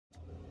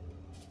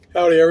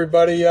Howdy,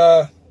 everybody.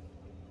 My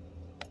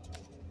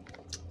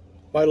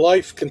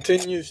life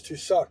continues to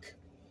suck.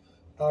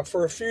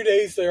 For a few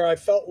days there, I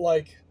felt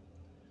like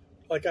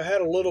I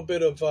had a little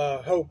bit of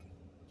hope.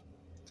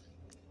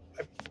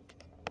 I,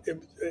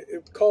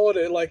 call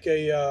it like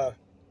a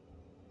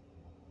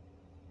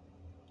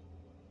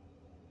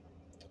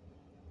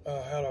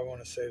how do I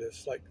want to say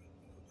this? Like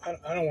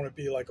I don't want to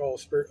be like all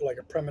spirit, like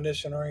a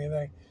premonition or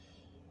anything,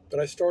 but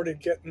I started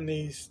getting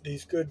these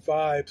good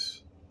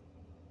vibes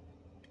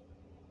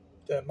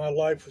that my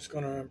life was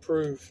going to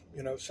improve.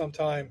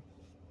 Sometime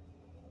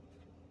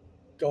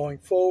going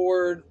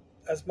forward,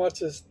 as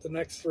much as the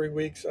next 3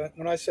 weeks.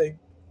 When I say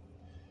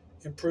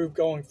improve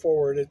going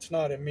forward, it's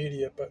not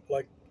immediate, but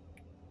like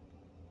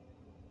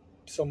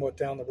somewhat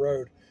down the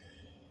road.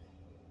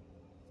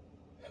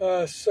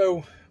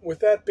 So, with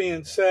that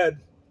being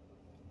said,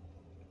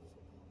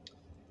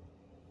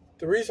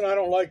 the reason I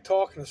don't like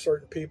talking to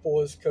certain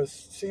people is because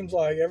it seems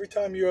like every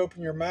time you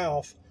open your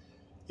mouth,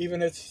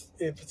 even if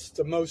it's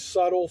the most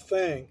subtle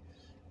thing,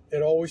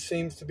 it always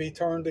seems to be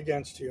turned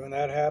against you, and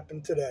that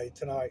happened tonight.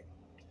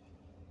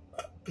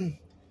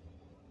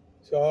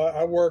 So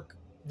I work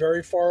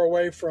very far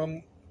away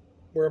from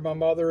where my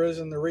mother is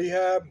in the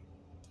rehab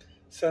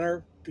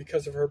center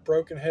because of her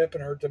broken hip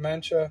and her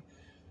dementia,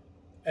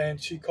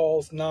 and she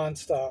calls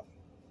nonstop.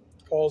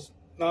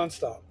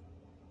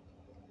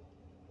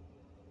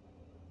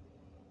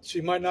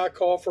 She might not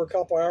call for a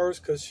couple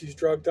hours because she's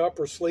drugged up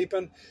or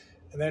sleeping,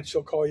 and then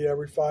she'll call you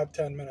every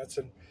 5-10 minutes.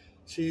 And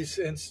she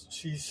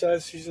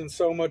says she's in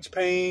so much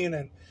pain,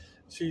 and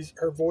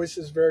her voice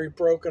is very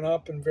broken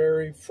up and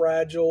very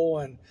fragile,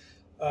 and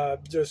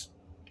just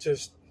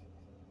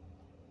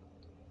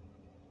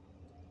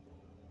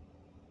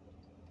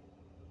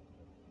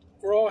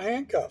we're all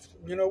handcuffed.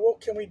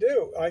 What can we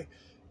do? I've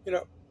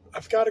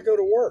got to go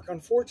to work.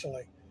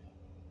 Unfortunately,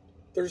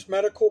 there's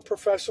medical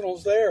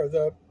professionals there.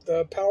 The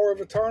power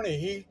of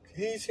attorney.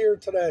 He's here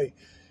today,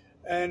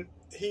 and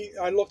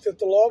I looked at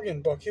the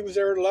login book. He was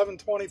there at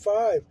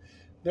 11:25.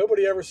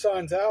 Nobody ever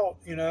signs out.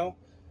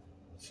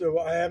 So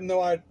I have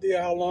no idea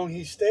how long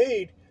he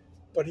stayed,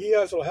 but he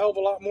has a hell of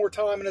a lot more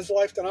time in his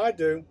life than I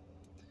do.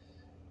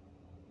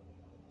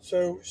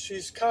 So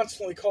she's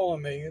constantly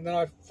calling me, and then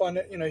I find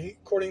that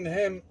according to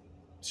him,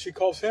 she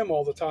calls him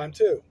all the time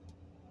too.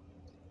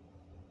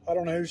 I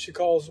don't know who she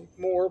calls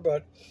more,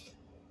 but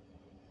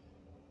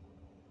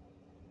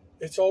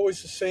it's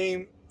always the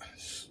same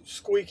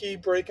squeaky,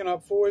 breaking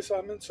up voice.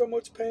 I'm in so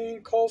much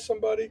pain. Call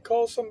somebody,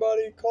 call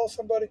somebody, call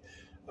somebody.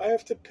 I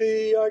have to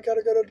pee. I got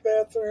to go to the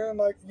bathroom.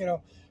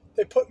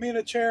 They put me in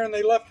a chair and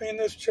they left me in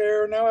this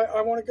chair. Now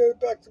I want to go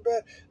back to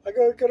bed. I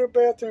go to the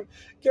bathroom.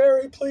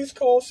 Gary, please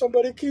call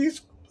somebody.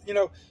 Please,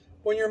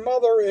 when your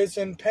mother is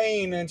in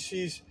pain and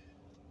she's,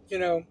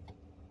 and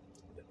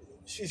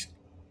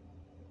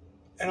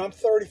I'm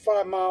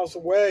 35 miles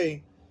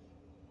away,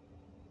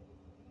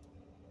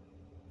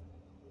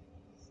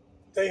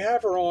 they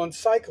have her on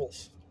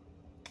cycles.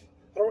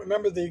 I don't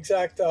remember the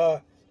exact,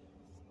 I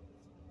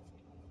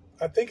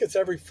think it's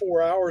every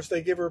 4 hours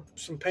they give her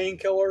some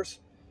painkillers.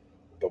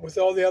 But with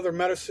all the other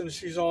medicines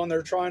she's on,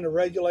 they're trying to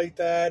regulate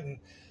that. And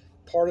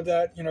part of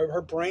that,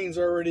 her brain's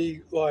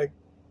already like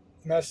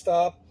messed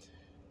up.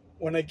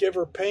 When they give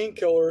her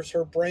painkillers,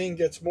 her brain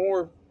gets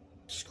more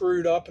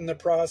screwed up in the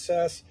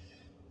process.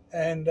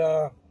 And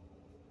so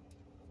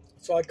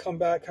I come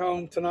back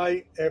home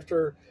tonight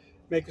after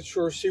making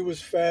sure she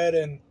was fed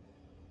and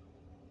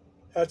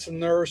had some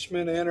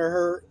nourishment in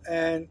her.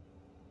 And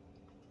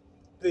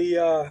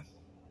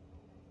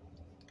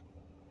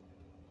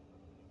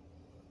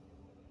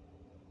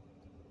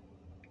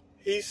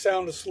he's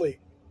sound asleep.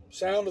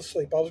 I was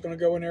going to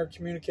go in there,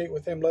 communicate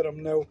with him, let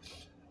him know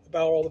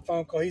about all the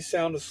phone call. He's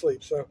sound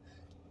asleep. So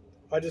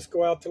I just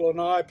go out to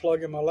Lanai,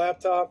 plug in my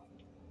laptop.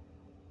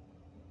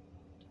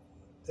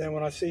 Then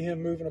when I see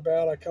him moving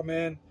about, I come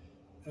in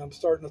and I'm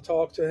starting to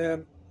talk to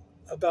him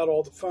about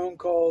all the phone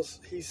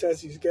calls. He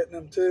says he's getting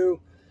them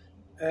too.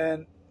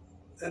 And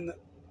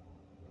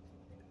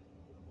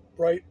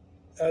right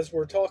as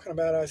we're talking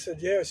about it, I said,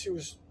 yeah, she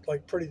was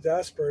like pretty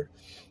desperate.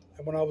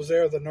 And when I was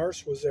there, the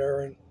nurse was there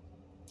and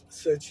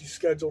said she's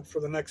scheduled for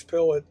the next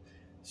pill at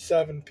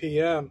 7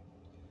 p.m.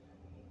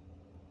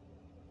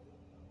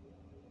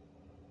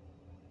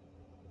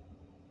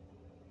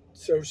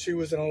 So she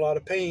was in a lot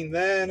of pain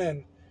then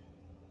and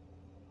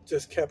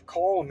just kept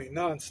calling me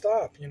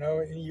nonstop, and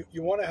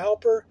you want to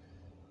help her,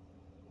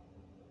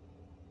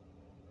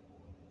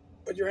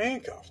 but you're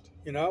handcuffed,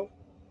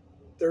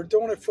 They're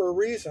doing it for a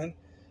reason.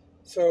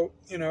 So,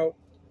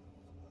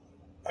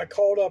 I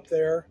called up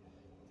there,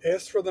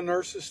 asked for the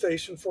nurse's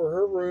station for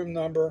her room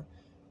number,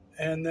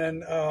 and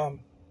then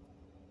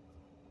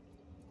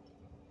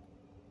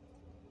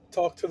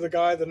talked to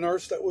the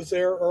nurse that was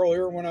there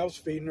earlier when I was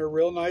feeding her,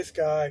 real nice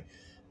guy.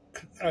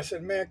 And I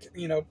said, man,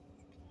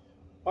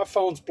 my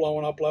phone's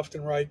blowing up left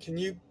and right. Can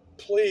you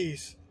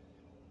please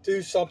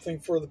do something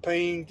for the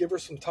pain? Give her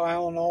some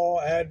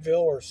Tylenol, Advil,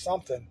 or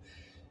something,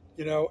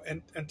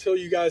 and until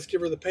you guys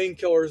give her the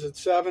painkillers at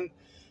 7.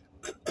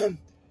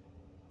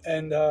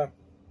 And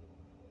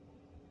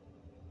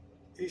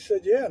he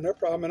said, yeah, no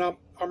problem. And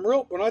I'm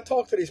real, when I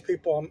talk to these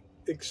people, I'm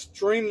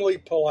extremely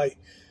polite.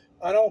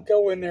 I don't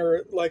go in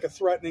there like a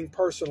threatening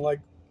person like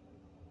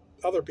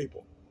other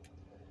people.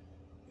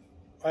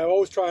 I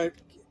always try to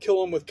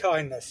kill them with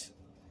kindness.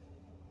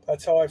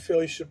 That's how I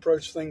feel you should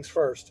approach things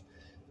first.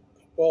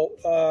 Well,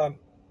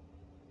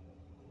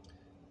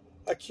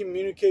 I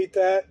communicate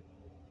that,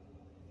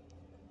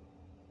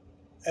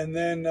 and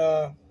then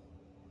I'm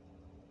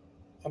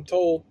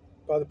told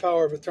by the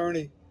power of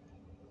attorney,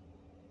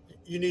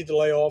 you need to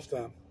lay off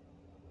them.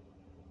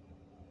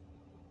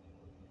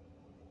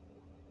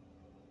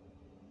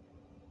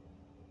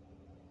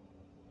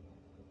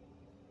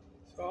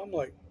 So I'm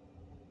like,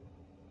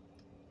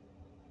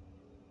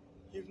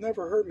 you've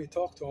never heard me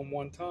talk to him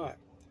one time.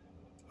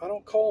 I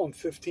don't call him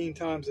 15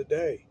 times a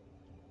day.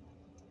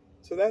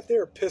 So that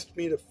there pissed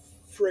me the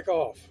frick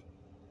off.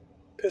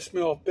 Pissed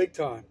me off big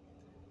time.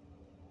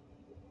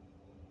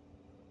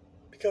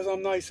 Because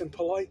I'm nice and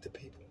polite to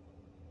people.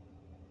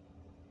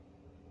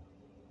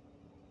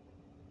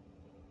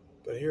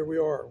 But here we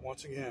are,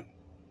 once again.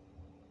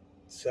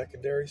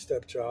 Secondary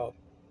stepchild.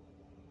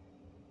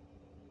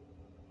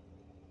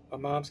 My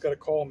mom's got to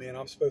call me and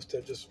I'm supposed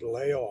to just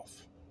lay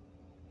off.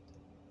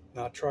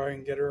 Not try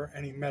and get her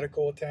any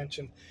medical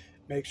attention.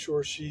 Make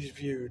sure she's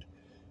viewed.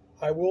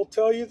 I will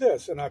tell you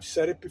this, and I've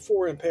said it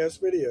before in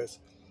past videos.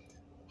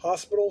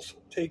 Hospitals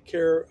take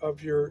care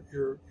of your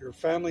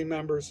family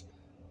members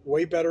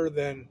way better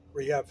than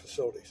rehab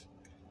facilities.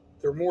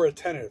 They're more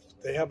attentive.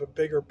 They have a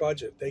bigger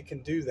budget. They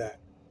can do that.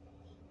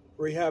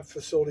 Rehab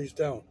facilities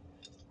don't.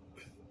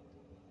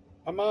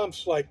 My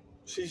mom's like,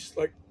 she's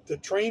like, the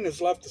train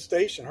has left the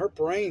station. Her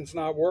brain's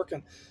not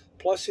working.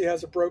 Plus she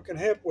has a broken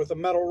hip with a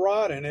metal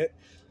rod in it.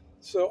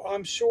 So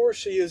I'm sure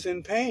she is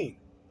in pain.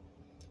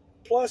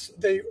 Plus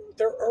they're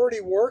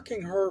already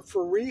working her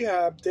for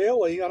rehab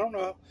daily. I don't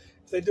know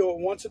if they do it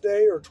once a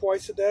day or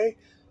twice a day.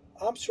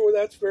 I'm sure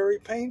that's very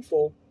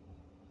painful.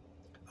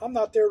 I'm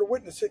not there to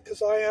witness it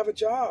because I have a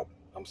job.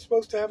 I'm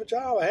supposed to have a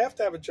job. I have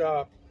to have a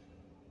job.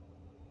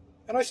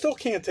 And I still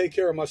can't take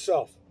care of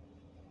myself.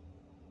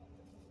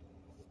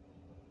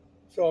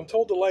 So I'm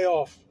told to lay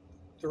off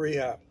the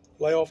rehab.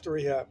 Lay off the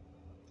rehab.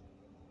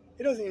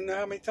 He doesn't even know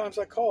how many times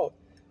I called.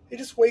 He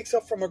just wakes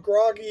up from a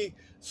groggy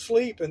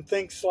sleep and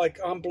thinks like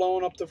I'm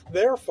blowing up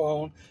their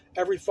phone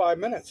every 5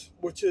 minutes,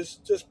 which is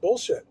just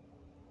bullshit.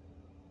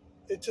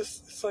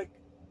 It's like,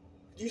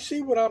 do you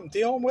see what I'm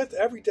dealing with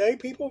every day,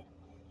 people?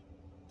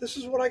 This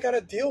is what I got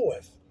to deal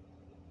with.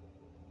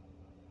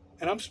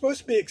 And I'm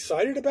supposed to be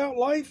excited about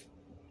life?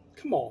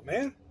 Come on,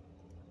 man.